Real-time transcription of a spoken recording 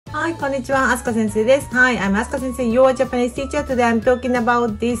Hi, konnichiwa, Asuka Sensei です。Hi, I'm Asuka Sensei, your Japanese teacher. Today I'm talking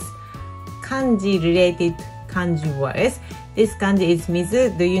about this kanji-related kanji words. This kanji is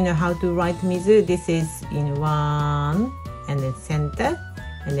mizu. Do you know how to write mizu? This is in 1, and then center,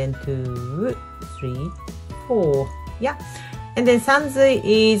 and then 2, 3, 4. Yeah. And then sanzui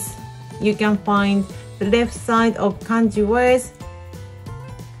is, you can find the left side of kanji words.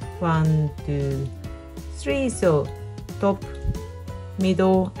 1, 2, 3. So top,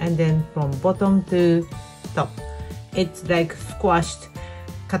 middle, and then from bottom to top. It's like squashed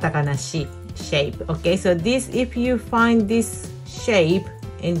katakana shape. Okay, so this, if you find this shape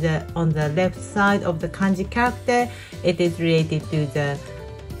on the left side of the kanji character, it is related to the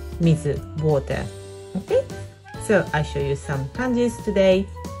mizu, water. Okay, so I show you some kanjis today,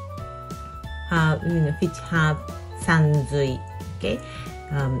 which have sanzui. Okay,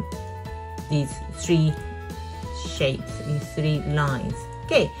 these 3 shapes, these 3 lines.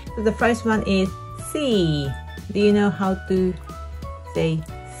 Okay, so the first one is sea. Do you know how to say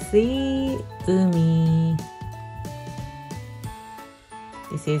sea? Umi.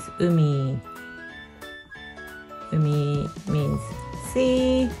 This is umi. Umi means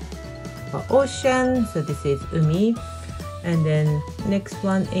sea or ocean, so this is umi. And then next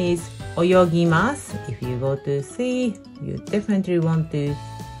one is oyogimasu. If you go to sea, you definitely want to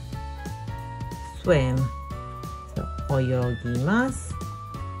swim. So oyogimasu.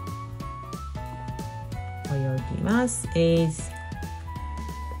 Oyogimasu is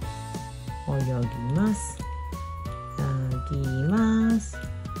oyogimasu. Gimasu.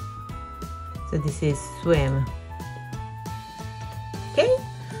 So this is swim. Okay,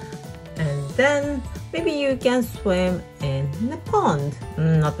 and then maybe you can swim in the pond.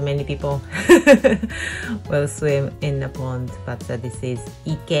 Not many people will swim in the pond, but this is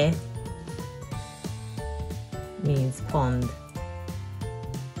ike, means pond.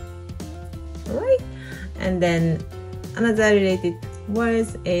 Alright, and then another related word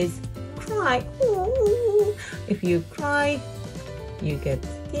is cry. Ooh. If you cry, you get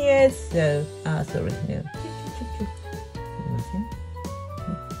tears. So, sorry, no.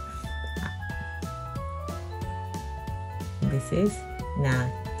 This is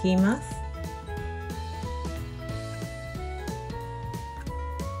nakimasu.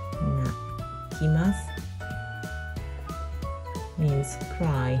 Nakimasu means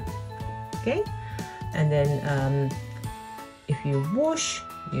cry. Okay, and then if you wash,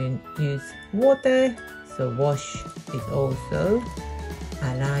 you use water. So wash is also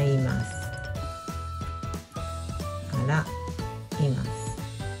araimasu. Araimasu.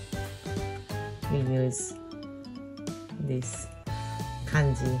 We use this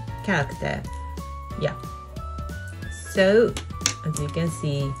kanji character. Yeah. So as you can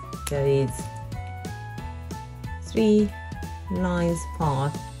see, there is 3 lines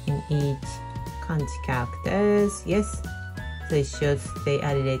part in each kanji characters. Yes. So it shows they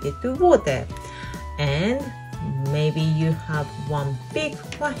are related to water. And maybe you have one big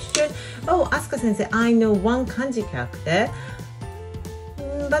question. Oh, Asuka Sensei, I know one kanji character,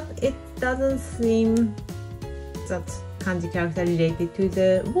 but it doesn't seem that kanji character related to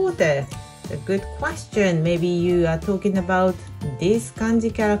the water. A good question. Maybe you are talking about this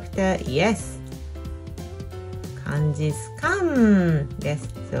kanji character. Yes. Kanji kan. Yes.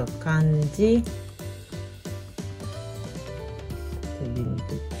 So kanji.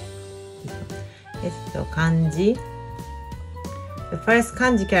 Yes. So kanji. The first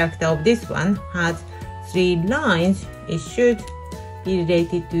kanji character of this one has 3 lines. It should be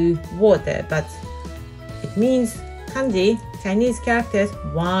related to water, but it means kanji, Chinese characters,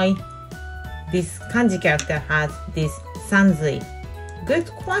 why this kanji character has this sanzui? Good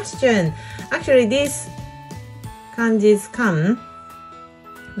question. Actually, this kanji's kan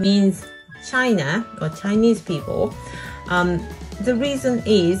means China or Chinese people. The reason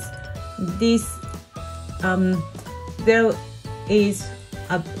is this, there is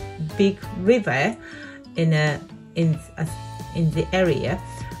a big river in the area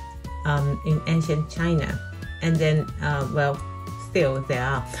in ancient China. And then, well, still there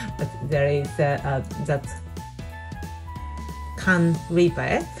are, but there is that Kan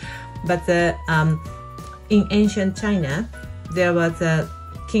River. But in ancient China, there was a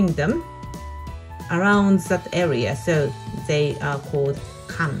kingdom around that area, so they are called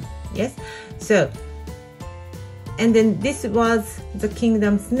Kan. Yes, so and then this was the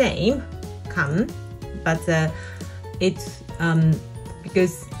kingdom's name, Kan, but it's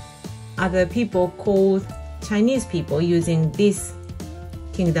because other people called Chinese people using this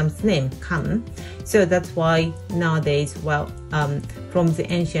kingdom's name, Kan. So that's why nowadays, well, from the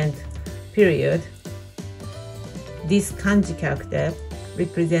ancient period, this kanji character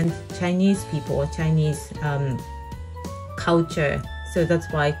represent Chinese people or Chinese culture. So that's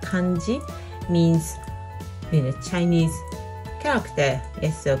why kanji means, Chinese character.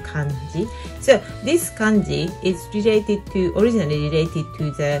 Yes, so kanji. So this kanji is originally related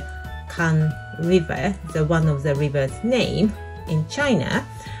to the Kan River, the one of the river's name in China.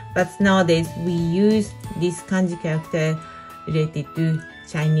 But nowadays we use this kanji character related to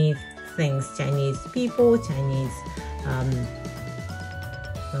Chinese things, Chinese people, Chinese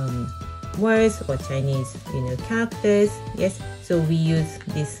words or Chinese characters. Yes, so we use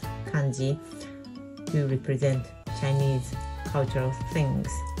this kanji to represent Chinese cultural things.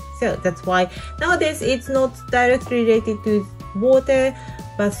 So that's why nowadays it's not directly related to water,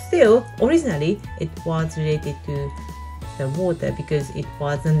 but still originally it was related to the water because it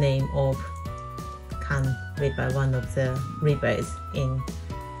was the name of Kan River, one of the rivers in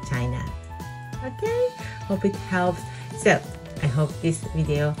China. Okay, hope it helps. So I hope this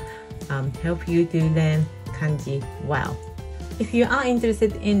video help you to learn kanji well. If you are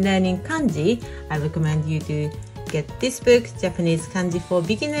interested in learning kanji, I recommend you to get this book, Japanese Kanji for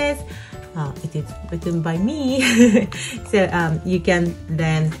Beginners. It is written by me. So you can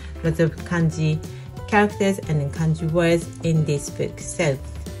learn lots of kanji characters and kanji words in this book. So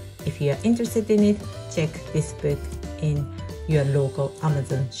if you are interested in it, check this book in your local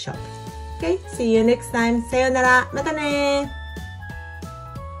Amazon shop. Okay, see you next time. さよなら。またね。